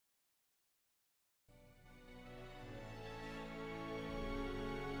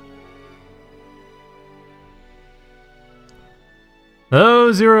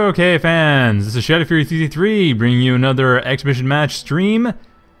Hello, Zero K fans! This is Shadow Fury 333 bringing you another exhibition match stream.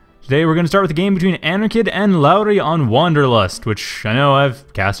 Today we're going to start with a game between Anarchid and Lauri on Wanderlust, which I know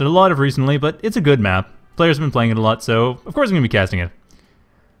I've casted a lot of recently, but it's a good map. Players have been playing it a lot, so of course I'm going to be casting it.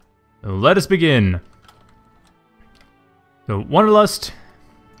 So let us begin. So Wanderlust,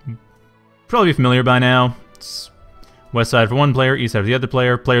 probably familiar by now. It's west side for one player, east side for the other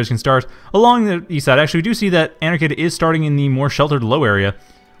player. Players can start along the east side. Actually, we do see that Anarchid is starting in the more sheltered low area,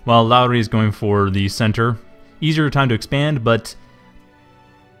 while Lauri is going for the center. Easier time to expand, but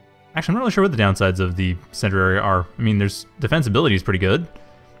actually I'm not really sure what the downsides of the center area are. I mean, there's defensibility is pretty good.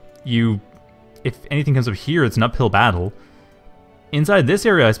 If anything comes up here, it's an uphill battle. Inside this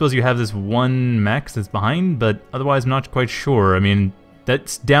area, I suppose you have this one mech that's behind, but otherwise I'm not quite sure. I mean,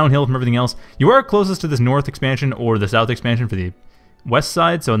 that's downhill from everything else. You are closest to this north expansion or the south expansion for the west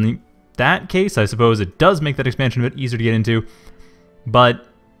side, so in that case, I suppose it does make that expansion a bit easier to get into. But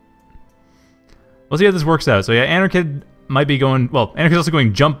we'll see how this works out. So yeah, Anarchid might be going, well, Anarchid's also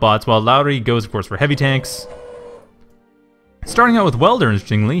going Jumpbots, while Lauri goes, of course, for heavy tanks. Starting out with Welder,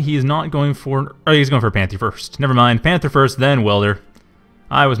 interestingly, he's not going for, oh, he's going for Panther first. Never mind, Panther first, then Welder.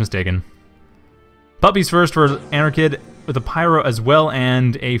 I was mistaken. Puppies first for Anarchid, with a Pyro as well,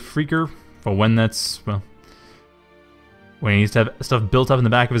 and a Freaker, for when that's, well, when he needs to have stuff built up in the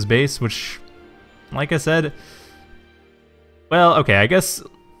back of his base, which, like I said, well, okay, I guess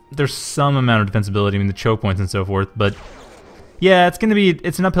there's some amount of defensibility, I mean, the choke points and so forth, but yeah,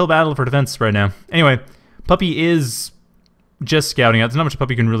 it's an uphill battle for defense right now. Anyway, Puppy is just scouting out. There's not much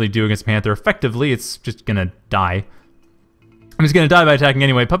Puppy can really do against Panther. Effectively, it's just gonna die. I'm just gonna die by attacking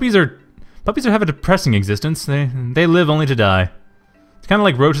anyway. Puppies have a depressing existence. They live only to die. It's kind of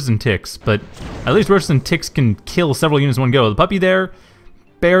like roaches and ticks, but at least roaches and ticks can kill several units in one go. The Puppy there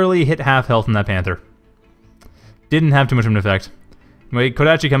barely hit half health in that Panther. Didn't have too much of an effect. Anyway,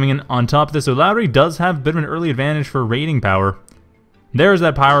 Kodachi coming in on top of this, so Lauri does have a bit of an early advantage for raiding power. There's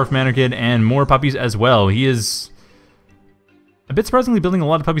that power from Anarchid, and more Puppies as well. He is a bit surprisingly building a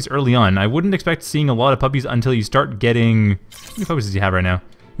lot of Puppies early on. I wouldn't expect seeing a lot of Puppies until you start getting... How many Puppies does he have right now?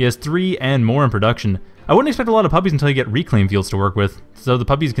 He has 3 and more in production. I wouldn't expect a lot of Puppies until you get reclaim fields to work with, so the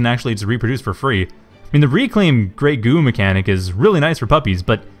Puppies can actually just reproduce for free. I mean, the reclaim Great Goo mechanic is really nice for Puppies,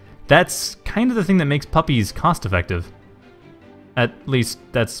 but that's kind of the thing that makes Puppies cost-effective. At least,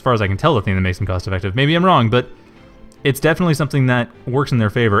 that's as far as I can tell the thing that makes them cost-effective. Maybe I'm wrong, but it's definitely something that works in their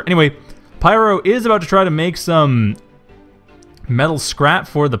favor. Anyway, Pyro is about to try to make some metal scrap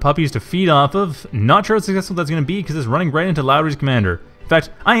for the Puppies to feed off of. Not sure how successful that's going to be because it's running right into Lauri's commander. In fact,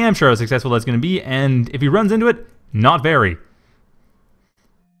 I am sure how successful that's going to be, and if he runs into it, not very.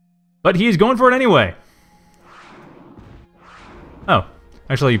 But he's going for it anyway. Oh,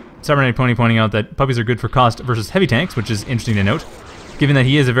 actually, Cybernetic Pony pointing out that Puppies are good for cost versus heavy tanks, which is interesting to note. Given that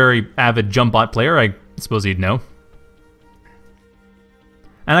he is a very avid Jumpbot player, I suppose he'd know.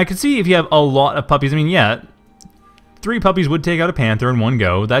 And I could see if you have a lot of Puppies, I mean, yeah, 3 Puppies would take out a Panther in one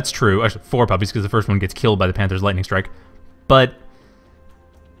go. That's true. Actually, 4 Puppies, because the first one gets killed by the Panther's lightning strike. But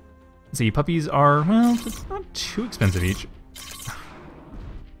see, Puppies are, well, it's not too expensive each.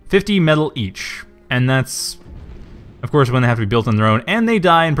 50 metal each. And that's, of course, when they have to be built on their own. And they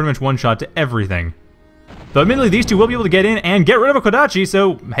die in pretty much one shot to everything. Though admittedly, these two will be able to get in and get rid of a Kodachi,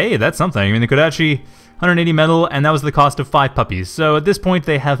 so hey, that's something. I mean, the Kodachi, 180 metal, and that was the cost of 5 Puppies. So at this point,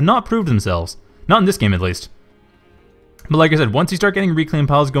 they have not proved themselves. Not in this game, at least. But like I said, once you start getting reclaim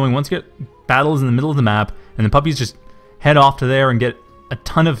piles going, once you get battles in the middle of the map, and the Puppies just head off to there and get a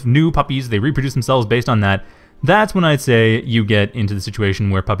ton of new Puppies, they reproduce themselves based on that, that's when I'd say you get into the situation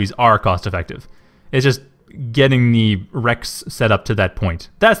where Puppies are cost effective. It's just getting the Rex set up to that point.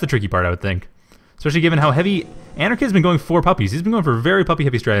 That's the tricky part, I would think. Especially given how heavy Anarchid's been going for Puppies. He's been going for a very Puppy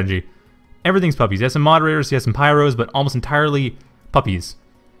heavy strategy. Everything's Puppies. He has some moderators, he has some Pyros, but almost entirely Puppies.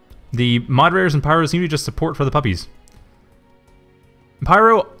 The moderators and Pyros seem to be just support for the Puppies.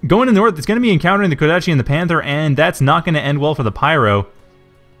 Pyro, going to the north, it's going to be encountering the Kodachi and the Panther, and that's not going to end well for the Pyro.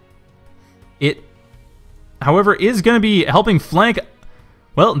 It, however, is going to be helping flank.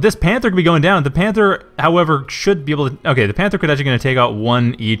 Well, this Panther could be going down. The Panther, however, should be able to... Okay, the Panther Kodachi are going to take out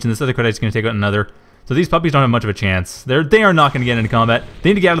one each, and this other Kodachi is going to take out another. So these Puppies don't have much of a chance. They are not going to get into combat.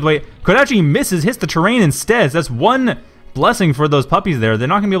 They need to get out of the way. Kodachi misses, hits the terrain instead. That's one blessing for those Puppies there. They're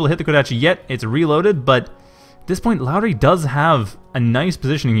not going to be able to hit the Kodachi yet. It's reloaded, but at this point, Lauri does have a nice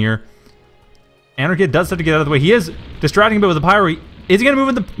positioning here. Anarchid does have to get out of the way. He is distracting a bit with the Pyro. Is he going to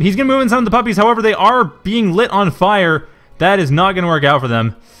move in he's going to move in some of the Puppies. However, they are being lit on fire. That is not going to work out for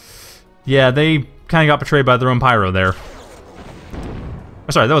them. Yeah, they kind of got betrayed by their own Pyro there. Oh,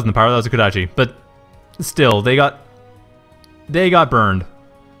 sorry, that wasn't the Pyro. That was a Kodachi. But still, they got they got burned.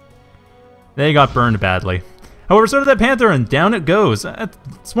 They got burned badly. However, so did that Panther, and down it goes.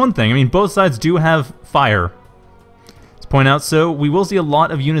 That's one thing. I mean, both sides do have fire. Let's point out, so we will see a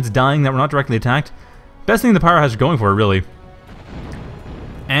lot of units dying that were not directly attacked. Best thing the Pyro has going for it, really.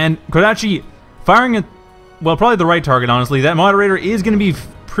 And Kodachi firing at, well, probably the right target, honestly. That Moderator is going to be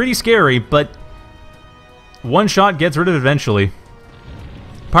pretty scary, but one shot gets rid of it eventually.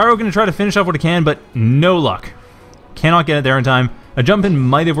 Pyro going to try to finish off what it can, but no luck. Cannot get it there in time. A jump in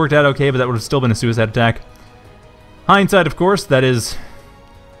might have worked out okay, but that would have still been a suicide attack. Hindsight, of course, that is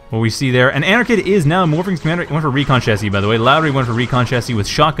what we see there. And Anarchid is now morphing his commander. He went for Recon Chassis, by the way. Lauri went for Recon Chassis with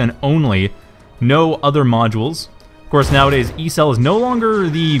shotgun only. No other modules. Of course, nowadays, E-Cell is no longer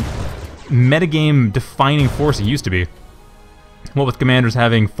the metagame defining force it used to be. What with commanders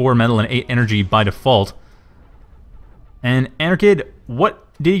having 4 metal and 8 energy by default. And Anarchid, what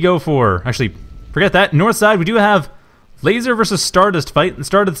did he go for? Actually, forget that. North side, we do have Laser versus Stardust fight.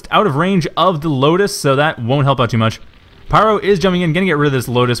 Stardust out of range of the Lotus, so that won't help out too much. Pyro is jumping in, going to get rid of this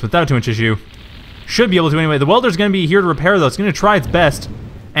Lotus without too much issue. Should be able to anyway. The Welder's going to be here to repair, though. It's going to try its best.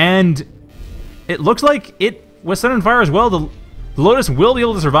 And it looks like it was set on fire as well. The Lotus will be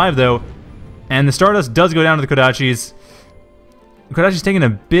able to survive, though. And the Stardust does go down to the Kodachis. Kodachi's taking a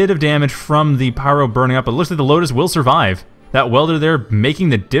bit of damage from the Pyro burning up, but it looks like the Lotus will survive. That Welder there making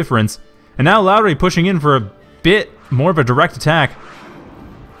the difference. And now Lauri pushing in for a bit more of a direct attack.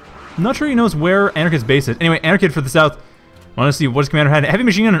 I'm not sure he knows where Anarchid's base is. Anyway, Anarchid for the south. I want to see what his commander had. Heavy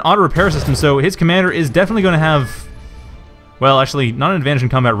machine gun and auto repair system, so his commander is definitely going to have, well, actually, not an advantage in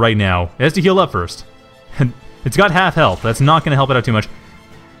combat right now. It has to heal up first. It's got half health. That's not going to help it out too much.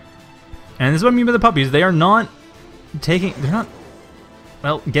 And this is what I mean by the puppies. They are not taking, they're not,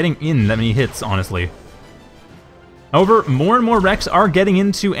 well, getting in that many hits, honestly. However, more and more Wrecks are getting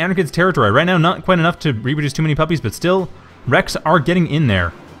into Anarchid's territory. Right now, not quite enough to reproduce too many puppies, but still, Wrecks are getting in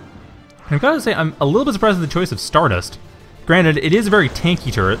there. And I've got to say, I'm a little bit surprised at the choice of Stardust. Granted, it is a very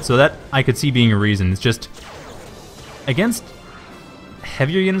tanky turret, so that I could see being a reason. It's just, against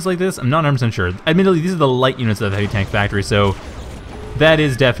heavier units like this, I'm not 100% sure. Admittedly, these are the light units of the Heavy Tank Factory, so that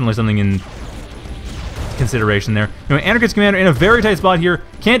is definitely something in consideration there. Anyway, Anarchid's commander in a very tight spot here.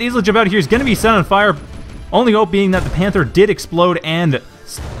 Can't easily jump out here. He's going to be set on fire. Only hope being that the Panther did explode and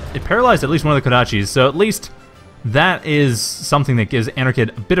it paralyzed at least one of the Kodachis. So at least that is something that gives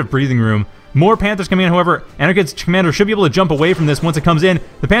Anarchid a bit of breathing room. More Panthers coming in, however, Anarchid's commander should be able to jump away from this once it comes in.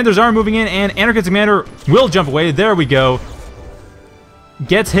 The Panthers are moving in and Anarchid's commander will jump away. There we go.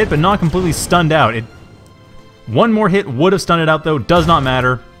 Gets hit but not completely stunned out. One more hit would have stunned it out though. Does not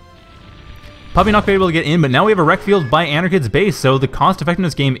matter. Probably not going to be able to get in, but now we have a wreck field by Anarchid's base, so the cost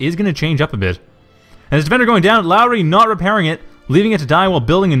effectiveness game is going to change up a bit. And his defender going down, Lauri not repairing it, leaving it to die while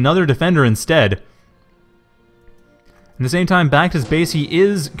building another defender instead. At the same time, back to his base, he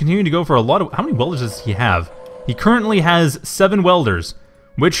is continuing to go for a lot of... How many welders does he have? He currently has 7 welders,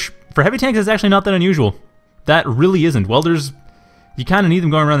 which for heavy tanks is actually not that unusual. That really isn't. Welders, you kind of need them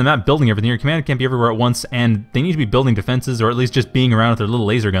going around the map building everything. Your commander can't be everywhere at once, and they need to be building defenses, or at least just being around with their little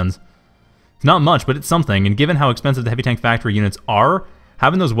laser guns. It's not much, but it's something, and given how expensive the heavy tank factory units are,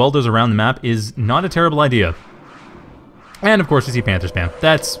 having those welders around the map is not a terrible idea. And of course we see Panther spam.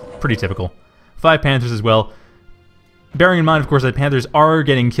 That's pretty typical. 5 Panthers as well. Bearing in mind, of course, that Panthers are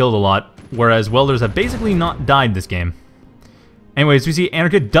getting killed a lot, whereas welders have basically not died this game. Anyways, we see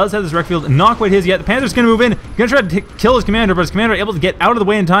Anarchid does have this wreck field, not quite his yet. The Panther's going to move in, going to try to kill his commander, but his commander able to get out of the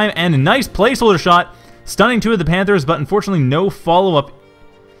way in time, and a nice placeholder shot, stunning 2 of the Panthers, but unfortunately no follow-up.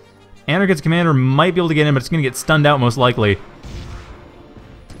 Anarchid's commander might be able to get in, but it's going to get stunned out most likely.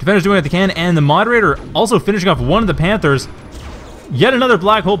 Defender's doing what they can, and the Moderator also finishing off one of the Panthers. Yet another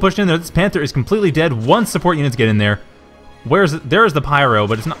black hole pushed in there. This Panther is completely dead once support units get in there. There's the Pyro,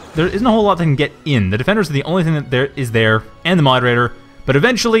 but there isn't a whole lot that can get in. The Defenders are the only thing that is there, and the Moderator. But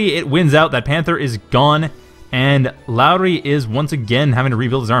eventually it wins out. That Panther is gone, and Lauri is once again having to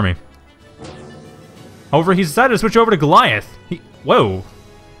rebuild his army. However, he's decided to switch over to Goliath. Whoa.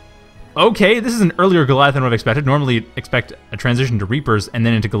 Okay, this is an earlier Goliath than what I expected. Normally expect a transition to Reapers and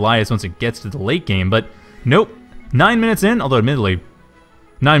then into Goliaths once it gets to the late game, but nope. 9 minutes in, although admittedly,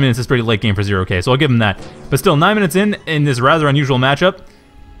 9 minutes is pretty late game for 0K, so I'll give him that. But still, 9 minutes in this rather unusual matchup,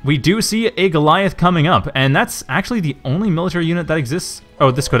 we do see a Goliath coming up, and that's actually the only military unit that exists.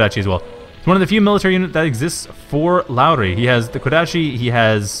 Oh, this Kodachi as well. It's one of the few military units that exists for Lauri. He has the Kodachi, he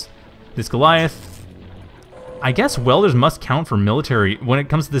has this Goliath. I guess welders must count for military. When it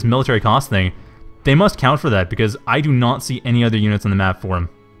comes to this military cost thing, they must count for that because I do not see any other units on the map for him.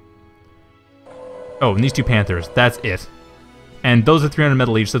 Oh, and these 2 Panthers. That's it. And those are 300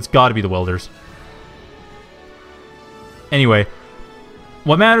 metal each, so it's got to be the welders. Anyway,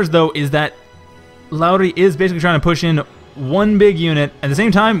 what matters though is that Lauri is basically trying to push in one big unit. At the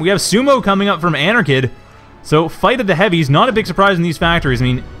same time, we have Sumo coming up from Anarchid. So, fight of the heavies, not a big surprise in these factories. I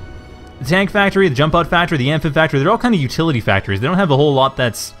mean, the tank factory, the Jumpbot factory, the amphib factory, they're all kind of utility factories. They don't have a whole lot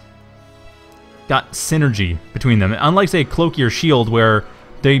that's got synergy between them. Unlike, say, Cloaky or Shield, where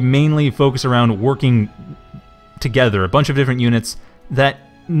they mainly focus around working together, a bunch of different units that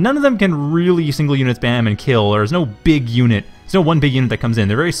none of them can really single unit spam and kill, or there's no big unit. There's no one big unit that comes in.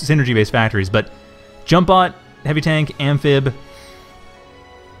 They're very synergy-based factories, but Jumpbot, heavy tank, amphib,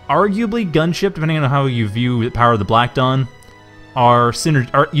 arguably gunship, depending on how you view the power of the Black Dawn, are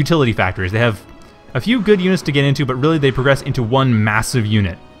utility factories. They have a few good units to get into, but really they progress into one massive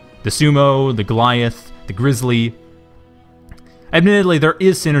unit. The Sumo, the Goliath, the Grizzly. Admittedly, there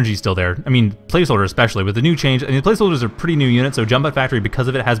is synergy still there. I mean, Placeholder especially, with the new change. I mean, Placeholders are a pretty new unit, so Jumpbot Factory, because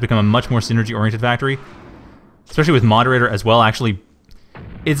of it, has become a much more synergy-oriented factory. Especially with Moderator as well, actually.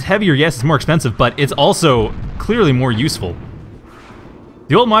 It's heavier, yes, it's more expensive, but it's also clearly more useful.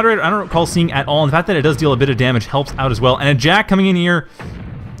 The old Moderator, I don't recall seeing at all, and the fact that it does deal a bit of damage helps out as well. And a Jack coming in here,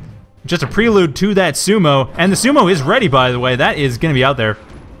 just a prelude to that Sumo. And the Sumo is ready, by the way. That is going to be out there.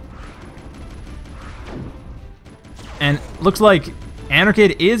 And looks like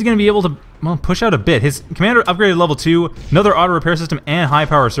Anarchid is going to be able to, well, push out a bit. His commander upgraded level 2, another auto repair system, and high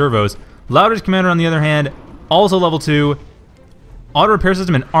power servos. Lauri's commander, on the other hand, also level 2, auto repair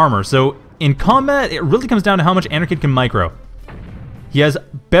system and armor. So in combat, it really comes down to how much Anarchid can micro. He has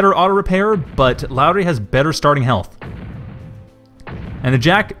better auto repair, but Lauri has better starting health. And the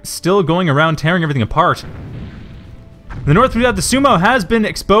Jack still going around tearing everything apart. In the north, we have the Sumo has been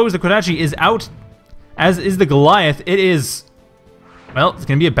exposed. The Kodachi is out, as is the Goliath. It is, well, it's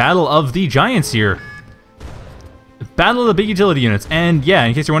going to be a battle of the giants here. Battle of the big utility units. And yeah,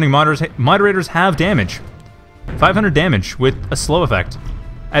 in case you're wondering, moderators have damage. 500 damage with a slow effect.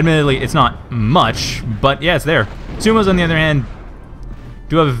 Admittedly, it's not much, but yeah, it's there. Sumos, on the other hand,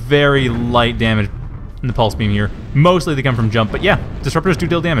 do have very light damage in the pulse beam here. Mostly they come from jump, but yeah, disruptors do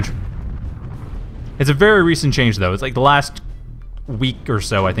deal damage. It's a very recent change, though. It's like the last week or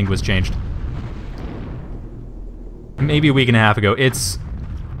so, I think, was changed. Maybe a week and a half ago. It's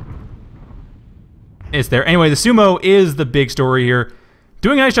there. Anyway, the Sumo is the big story here.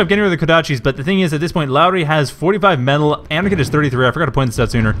 Doing a nice job getting rid of the Kodachis, but the thing is, at this point, Lauri has 45 metal. Anarchid is 33. I forgot to point this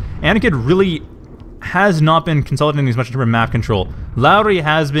out sooner. Anarchid really has not been consolidating as much in terms of map control. Lauri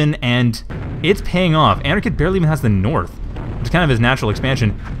has been, and it's paying off. Anarchid barely even has the north, which is kind of his natural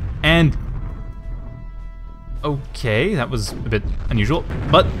expansion. And okay, that was a bit unusual,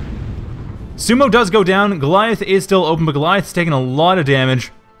 but Sumo does go down. Goliath is still open, but Goliath's taking a lot of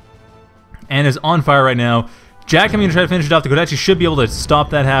damage and is on fire right now. Jack coming to try to finish it off. The Kodachi should be able to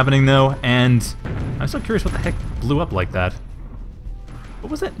stop that happening, though, and I'm still curious what the heck blew up like that. What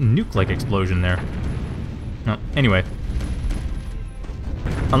was that nuke-like explosion there? No, anyway.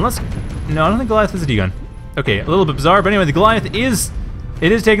 Unless, no, I don't think Goliath is a D-gun. Okay, a little bit bizarre, but anyway, the Goliath is,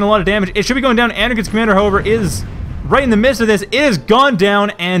 it is taking a lot of damage. It should be going down. Anarchid's commander, however, is right in the midst of this. It is gone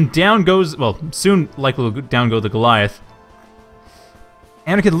down, and down goes, well, soon likely will down go the Goliath.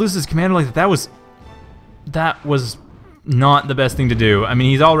 Anarchid loses his commander like that. That was not the best thing to do. I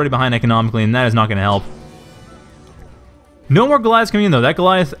mean, he's already behind economically, and that is not going to help. No more Goliaths coming in, though. That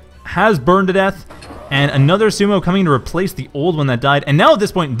Goliath has burned to death, and another Sumo coming to replace the old one that died. And now at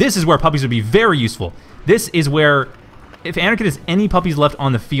this point, this is where puppies would be very useful. This is where, if Anarchid has any puppies left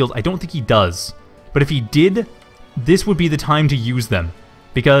on the field, I don't think he does. But if he did, this would be the time to use them.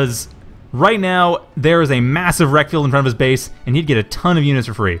 Because right now, there is a massive wreck field in front of his base, and he'd get a ton of units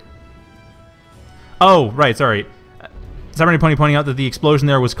for free. Oh, right, sorry. Cybernetic Pony pointing out that the explosion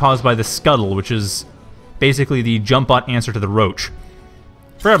there was caused by the Scuttle, which is basically the Jumpbot answer to the Roach.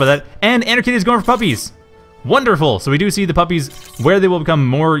 Forgot about that. And Anarchid is going for puppies. Wonderful. So we do see the puppies where they will become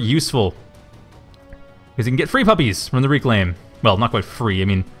more useful. Because you can get free puppies from the Reclaim. Well, not quite free. I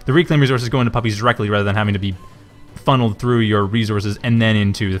mean, the Reclaim resources go into puppies directly rather than having to be funneled through your resources and then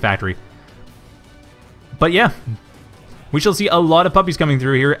into the factory. But yeah, we shall see a lot of puppies coming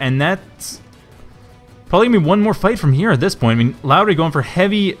through here, and that's probably going to be one more fight from here at this point. I mean, Lauri going for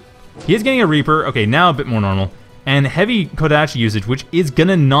heavy. He is getting a Reaper. Okay, now a bit more normal. And heavy Kodachi usage, which is going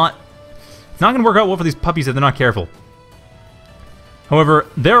to not... It's not going to work out well for these puppies if they're not careful. However,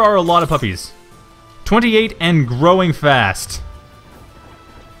 there are a lot of puppies. 28 and growing fast.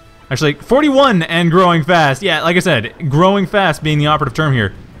 Actually, 41 and growing fast. Yeah, like I said, growing fast being the operative term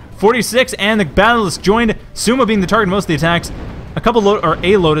here. 46 and the Battlelist joined. Sumo being the target of most of the attacks.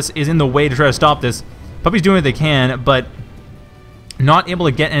 A Lotus is in the way to try to stop this. Puppies doing what they can, but not able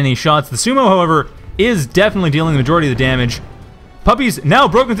to get any shots. The Sumo, however, is definitely dealing the majority of the damage. Puppies now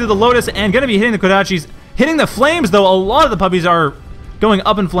broken through the Lotus and going to be hitting the Kodachis. Hitting the flames, though. A lot of the puppies are going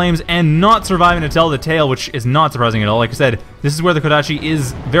up in flames and not surviving to tell the tale, which is not surprising at all. Like I said, this is where the Kodachi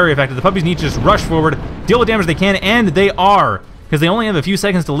is very effective. The puppies need to just rush forward, deal what damage they can, and they are, because they only have a few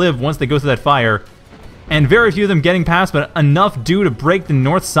seconds to live once they go through that fire. And very few of them getting past, but enough do to break the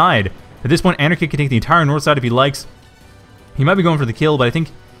north side. At this point, Anarchid can take the entire north side if he likes. He might be going for the kill, but I think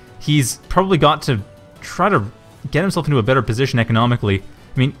he's probably got to try to get himself into a better position economically.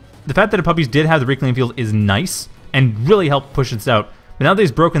 I mean, the fact that the puppies did have the reclaim field is nice and really helped push this out. But now that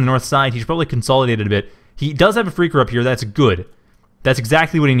he's broken the north side, he's probably consolidated a bit. He does have a freaker up here. That's good. That's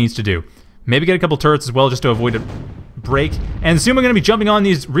exactly what he needs to do. Maybe get a couple turrets as well just to avoid a break. And Sumo going to be jumping on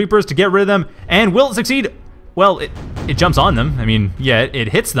these Reapers to get rid of them. And will it succeed? Well, it jumps on them. I mean, yeah, it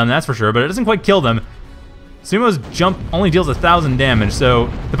hits them, that's for sure, but it doesn't quite kill them. Sumo's jump only deals 1,000 damage, so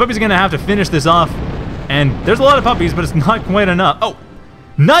the puppies are going to have to finish this off. And there's a lot of puppies, but it's not quite enough. Oh,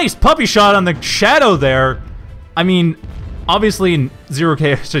 nice puppy shot on the shadow there. I mean, obviously in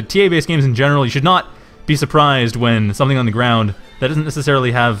 0K, so TA-based games in general, you should not be surprised when something on the ground that doesn't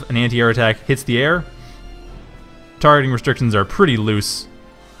necessarily have an anti-air attack hits the air. Targeting restrictions are pretty loose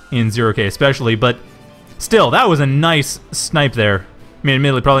in 0K especially, but still, that was a nice snipe there. I mean,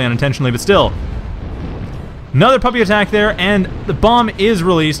 admittedly, probably unintentionally, but still. Another puppy attack there, and the bomb is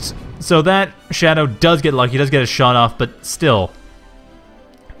released, so that shadow does get lucky, does get a shot off, but still.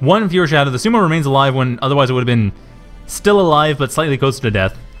 One fewer shadow. The Sumo remains alive when otherwise it would have been still alive, but slightly closer to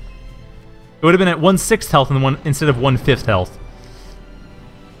death. It would have been at 1/6 health instead of 1/5 health.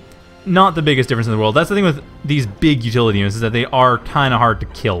 Not the biggest difference in the world. That's the thing with these big utility units, is that they are kind of hard to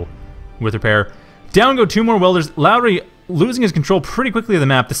kill with repair. Down go two more welders. Lauri losing his control pretty quickly of the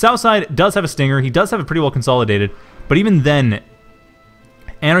map. The south side does have a stinger. He does have it pretty well consolidated. But even then,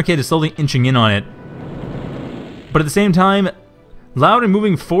 Anarchid is slowly inching in on it. But at the same time, Lauri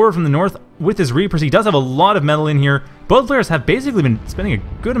moving forward from the north with his Reapers. He does have a lot of metal in here. Both players have basically been spending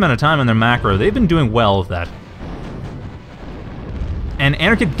a good amount of time on their macro. They've been doing well with that. And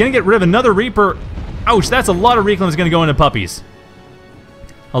Anarchid gonna get rid of another Reaper. Ouch, that's a lot of reclaims gonna go into puppies.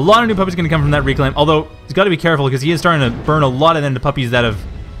 A lot of new puppies gonna come from that reclaim, although he's got to be careful because he is starting to burn a lot of them to puppies that have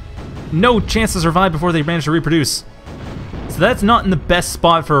no chance to survive before they manage to reproduce. So that's not in the best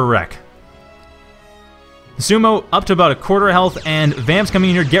spot for a wreck. Sumo up to about a quarter health, and Vamps coming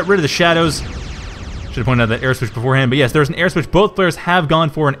in here, get rid of the shadows. Should have pointed out that air switch beforehand, but yes, there's an air switch. Both players have gone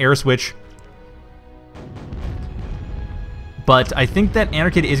for an air switch. But I think that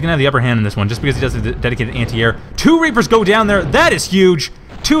Anarchid is going to have the upper hand in this one, just because he does the dedicated anti-air. Two Reapers go down there. That is huge.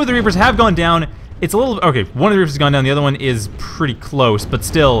 Two of the Reapers have gone down. It's a little... Okay, one of the Reapers has gone down. The other one is pretty close. But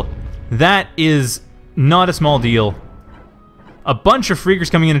still, that is not a small deal. A bunch of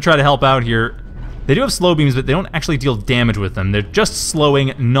Freakers coming in to try to help out here. They do have slow beams, but they don't actually deal damage with them. They're just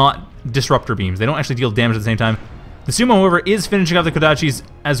slowing, not disruptor beams. They don't actually deal damage at the same time. The Sumo, however, is finishing off the Kodachis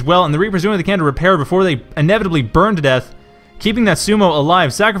as well, and the Reapers doing what they can to repair before they inevitably burn to death, keeping that Sumo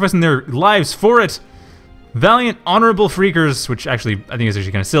alive, sacrificing their lives for it. Valiant, honorable Freakers, which actually, I think is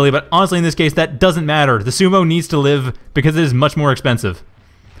actually kind of silly, but honestly in this case, that doesn't matter. The Sumo needs to live because it is much more expensive.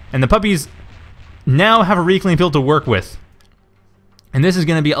 And the puppies now have a reclaim field to work with. And this is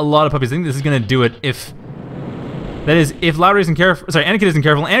going to be a lot of puppies. I think this is going to do it if... That is, if Lauri isn't careful... Sorry, Anarchid isn't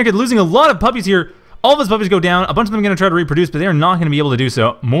careful. Anarchid losing a lot of puppies here. All of his puppies go down. A bunch of them are going to try to reproduce, but they are not going to be able to do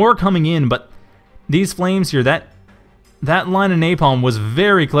so. More coming in, but these flames here, that line of napalm was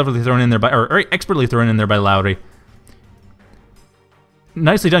very cleverly thrown in there by... Or very expertly thrown in there by Lauri.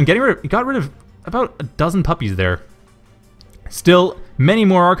 Nicely done. He got rid of about a dozen puppies there. Still, many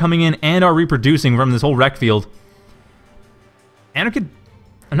more are coming in and are reproducing from this whole wreck field. Anarchid,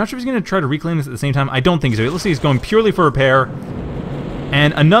 I'm not sure if he's going to try to reclaim this at the same time. I don't think so. It looks like he's going purely for repair.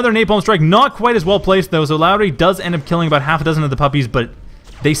 And another napalm strike, not quite as well placed though, so Lauri does end up killing about half a dozen of the puppies, but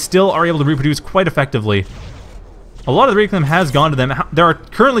they still are able to reproduce quite effectively. A lot of the reclaim has gone to them. There are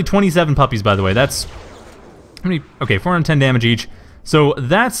currently 27 puppies, by the way. That's... how many? Okay, 410 damage each. So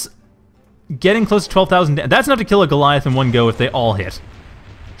that's getting close to 12,000. That's enough to kill a Goliath in one go if they all hit.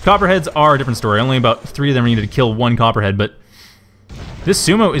 Copperheads are a different story. Only about 3 of them are needed to kill one Copperhead, but this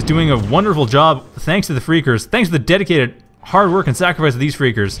Sumo is doing a wonderful job thanks to the Freakers, thanks to the dedicated hard work and sacrifice of these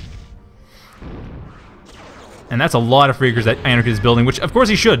Freakers. And that's a lot of Freakers that Anarchid is building, which of course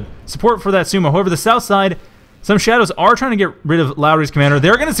he should. Support for that Sumo. However, the south side, some Shadows are trying to get rid of Lauri's commander.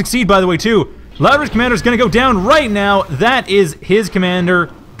 They're going to succeed, by the way, too. Lauri's commander is going to go down right now. That is his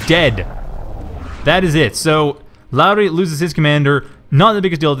commander dead. That is it. So Lauri loses his commander. Not the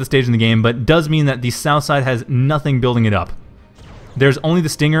biggest deal at this stage in the game, but does mean that the south side has nothing building it up. There's only the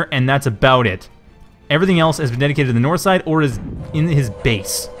Stinger, and that's about it. Everything else has been dedicated to the north side or is in his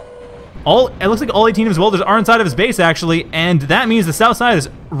base. It looks like all 18 of his welders are inside of his base, actually, and that means the south side is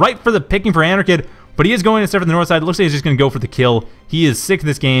right for the picking for Anarchid, but he is going instead for the north side. It looks like he's just going to go for the kill. He is sick of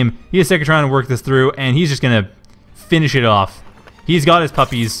this game. He is sick of trying to work this through, and he's just going to finish it off. He's got his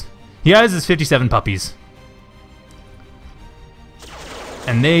puppies. He has his 57 puppies.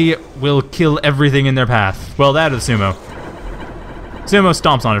 And they will kill everything in their path. Well, that is Sumo. Sumo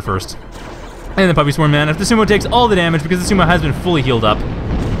stomps on it first. And the puppy swarm man. If the Sumo takes all the damage because the Sumo has been fully healed up.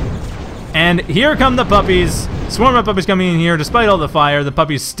 And here come the puppies. Swarm of puppies coming in here. Despite all the fire, the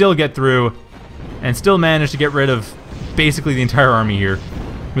puppies still get through and still manage to get rid of basically the entire army here,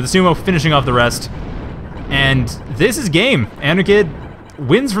 with the Sumo finishing off the rest. And this is game. Anarchid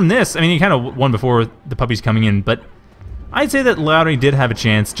wins from this. I mean, he kind of won before the puppies coming in, but I'd say that Lauri did have a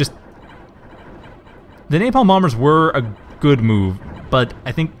chance. Just the napalm bombers were a good move, but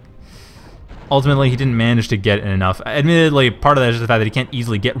I think ultimately he didn't manage to get enough. Admittedly, part of that is just the fact that he can't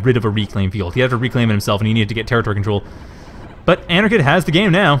easily get rid of a reclaim field. He had to reclaim it himself, and he needed to get territory control. But Anarchid has the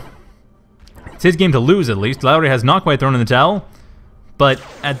game now. It's his game to lose, at least. Lauri has not quite thrown in the towel, but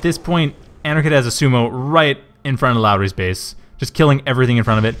at this point, Anarchid has a Sumo right in front of Lauri's base, just killing everything in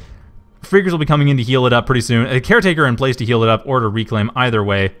front of it. Freakers will be coming in to heal it up pretty soon. A Caretaker in place to heal it up or to reclaim, either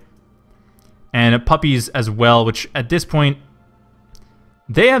way. And puppies as well, which at this point,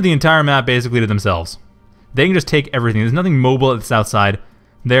 they have the entire map basically to themselves. They can just take everything. There's nothing mobile at the south side.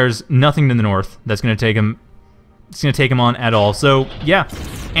 There's nothing to the north that's going to take him. It's going to take him on at all. So yeah,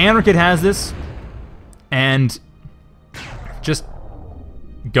 Anarchid has this, and just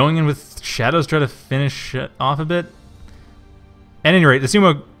going in with Shadows try to finish it off a bit. At any rate, the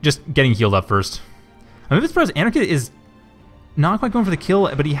Sumo just getting healed up first. I'm a bit surprised Anarchid is not quite going for the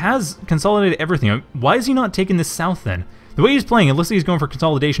kill, but he has consolidated everything. Why is he not taking this south then? The way he's playing, it looks like he's going for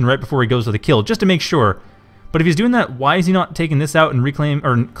consolidation right before he goes for the kill, just to make sure. But if he's doing that, why is he not taking this out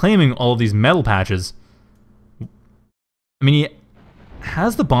and claiming all of these metal patches? I mean, he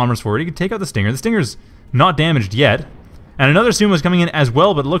has the bombers for it. He could take out the Stinger. The Stinger's not damaged yet. And another Sumo's coming in as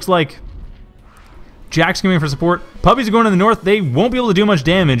well, but it looks like Jack's coming in for support. Puppies are going to the north. They won't be able to do much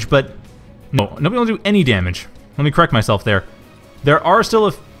damage, but no, nobody will do any damage. Let me correct myself there. There are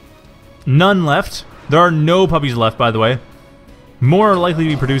still none left. There are no puppies left, by the way. More are likely to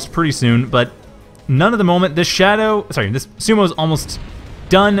be produced pretty soon, but none at the moment. This Sumo's almost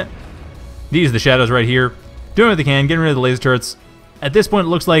done. These are the Shadows right here. Doing what they can, getting rid of the laser turrets. At this point, it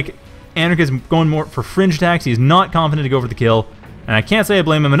looks like Anarchid is going more for fringe attacks. He's not confident to go for the kill, and I can't say I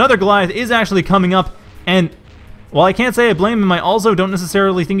blame him. Another Goliath is actually coming up, and while I can't say I blame him, I also don't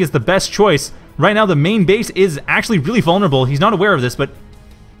necessarily think it's the best choice. Right now, the main base is actually really vulnerable. He's not aware of this, but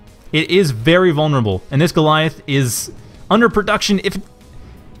it is very vulnerable, and this Goliath is under production. If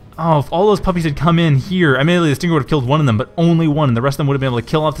all those puppies had come in here, admittedly the Stinger would have killed one of them, but only one, and the rest of them would have been able to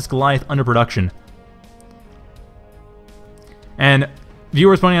kill off this Goliath under production. And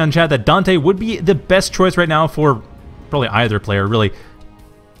viewers pointing out in chat that Dante would be the best choice right now for probably either player, really.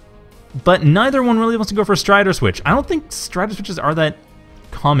 But neither one really wants to go for a Strider switch. I don't think Strider switches are that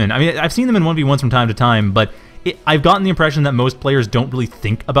common. I mean, I've seen them in 1v1s from time to time, but I've gotten the impression that most players don't really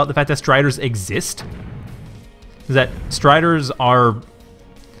think about the fact that Striders exist. That Striders are...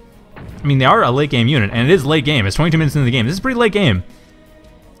 I mean, they are a late game unit, and it is late game. It's 22 minutes into the game. This is a pretty late game.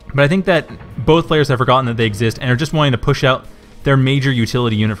 But I think that both players have forgotten that they exist and are just wanting to push out their major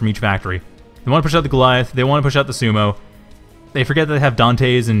utility unit from each factory. They want to push out the Goliath. They want to push out the Sumo. They forget that they have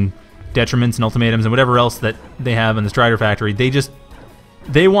Dantes and Detriments and Ultimatums and whatever else that they have in the Strider factory.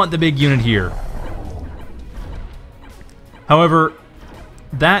 They want the big unit here. However,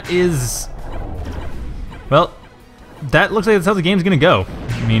 that is... well, that looks like that's how the game's going to go.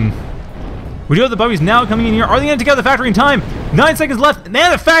 I mean, we do have the puppies now coming in here. Are they going to take out the factory in time? 9 seconds left. And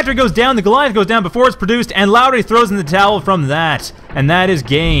the factory goes down. The Goliath goes down before it's produced. And Lauri throws in the towel from that. And that is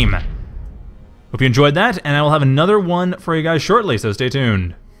game. Hope you enjoyed that. And I will have another one for you guys shortly, so stay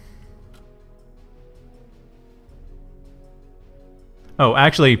tuned. Oh,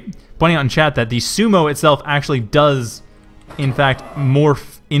 actually, pointing out in chat that the Sumo itself actually does, in fact,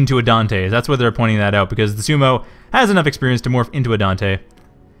 morph into a Dante. That's why they're pointing that out, because the Sumo has enough experience to morph into a Dante.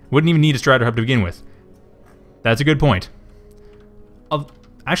 Wouldn't even need a Strider hub to begin with. That's a good point.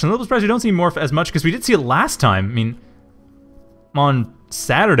 Actually, I'm a little surprised we don't see morph as much, because we did see it last time. I mean, on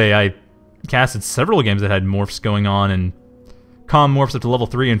Saturday, I casted several games that had morphs going on, and comm morphs up to level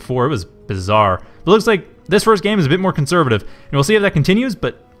 3 and 4. It was bizarre. But it looks like this first game is a bit more conservative, and we'll see if that continues,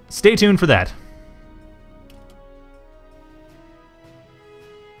 but stay tuned for that.